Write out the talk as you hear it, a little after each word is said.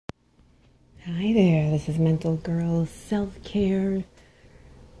Hi there, this is Mental Girl Self-Care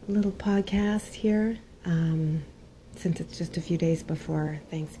little podcast here. Since it's just a few days before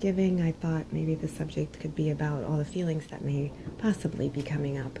Thanksgiving, I thought maybe the subject could be about all the feelings that may possibly be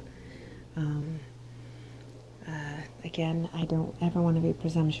coming up. Again, I don't ever want to be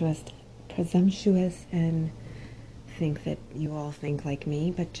presumptuous and think that you all think like me,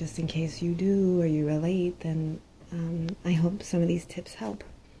 but just in case you do or you relate, then I hope some of these tips help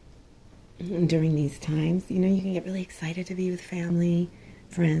during these times. You know, you can get really excited to be with family,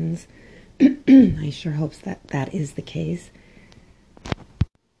 friends. I sure hope that is the case.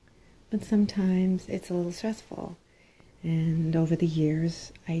 But sometimes it's a little stressful. And over the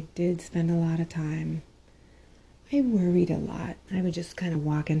years, I did spend a lot of time. I worried a lot. I would just kind of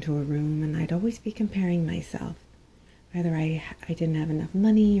walk into a room and I'd always be comparing myself. Either I didn't have enough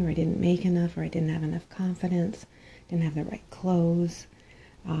money, or I didn't make enough, or I didn't have enough confidence, didn't have the right clothes.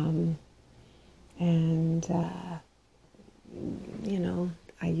 You know,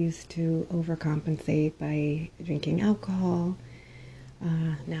 I used to overcompensate by drinking alcohol.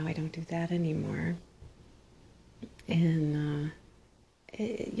 Now I don't do that anymore. And,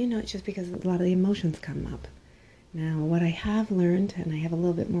 it's just because a lot of the emotions come up. Now, what I have learned, and I have a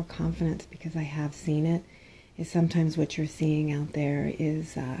little bit more confidence because I have seen it, is sometimes what you're seeing out there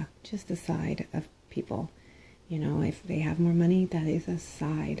is just a side of people. You know, if they have more money, that is a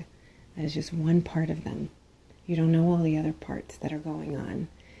side. That is just one part of them. You don't know all the other parts that are going on.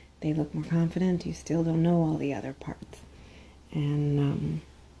 They look more confident, you still don't know all the other parts. And,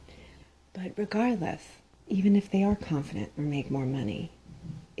 but regardless, even if they are confident or make more money,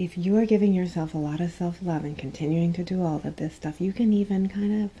 if you are giving yourself a lot of self-love and continuing to do all of this stuff, you can even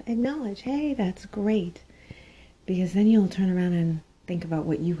kind of acknowledge, hey, that's great. Because then you'll turn around and think about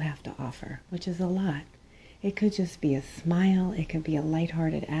what you have to offer, which is a lot. It could just be a smile. It could be a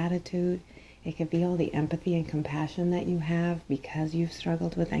lighthearted attitude. It could be all the empathy and compassion that you have because you've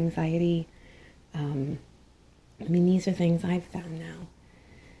struggled with anxiety. These are things I've found now.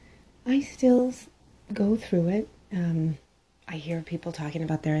 I still go through it. I hear people talking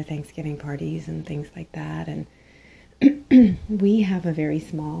about their Thanksgiving parties and things like that. And we have a very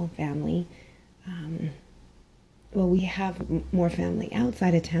small family. We have more family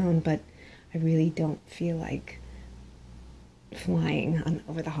outside of town, but I really don't feel like flying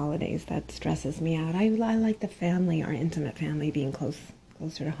over the holidays. That stresses me out. I like the family, our intimate family, being closer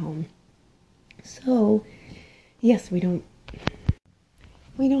to home. So, yes, we don't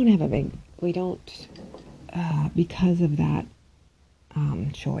have because of that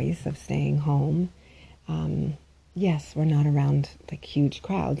choice of staying home. Yes, we're not around like huge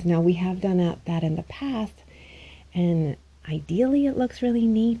crowds. Now, we have done that in the past, and ideally it looks really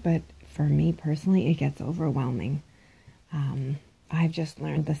neat, but for me personally, it gets overwhelming. I've just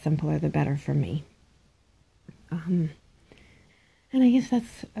learned the simpler the better for me. And I guess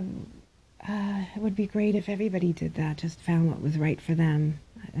it would be great if everybody did that, just found what was right for them.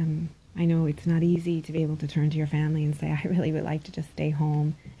 I know it's not easy to be able to turn to your family and say, I really would like to just stay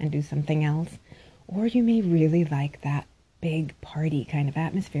home and do something else. Or you may really like that big party kind of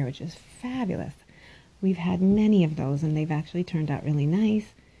atmosphere, which is fabulous. We've had many of those, and they've actually turned out really nice.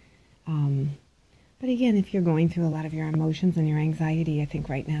 But again, if you're going through a lot of your emotions and your anxiety, I think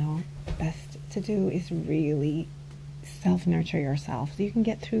right now, best to do is really self-nurture yourself so you can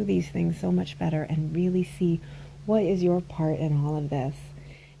get through these things so much better and really see what is your part in all of this,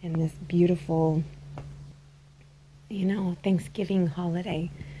 in this beautiful, Thanksgiving holiday.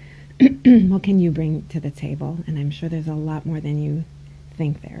 What can you bring to the table? And I'm sure there's a lot more than you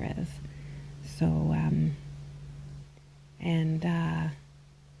think there is. So,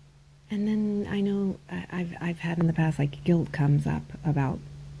 and then I know I've had in the past, like, guilt comes up about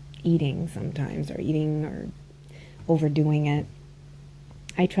eating sometimes, or eating or overdoing it.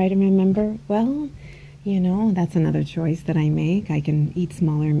 I try to remember, that's another choice that I make. I can eat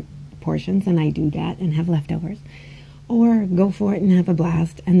smaller portions, and I do that and have leftovers. Or go for it and have a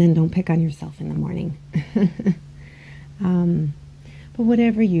blast, and then don't pick on yourself in the morning. But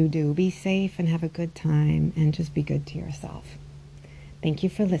whatever you do, be safe and have a good time, and just be good to yourself. Thank you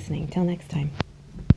for listening. Till next time.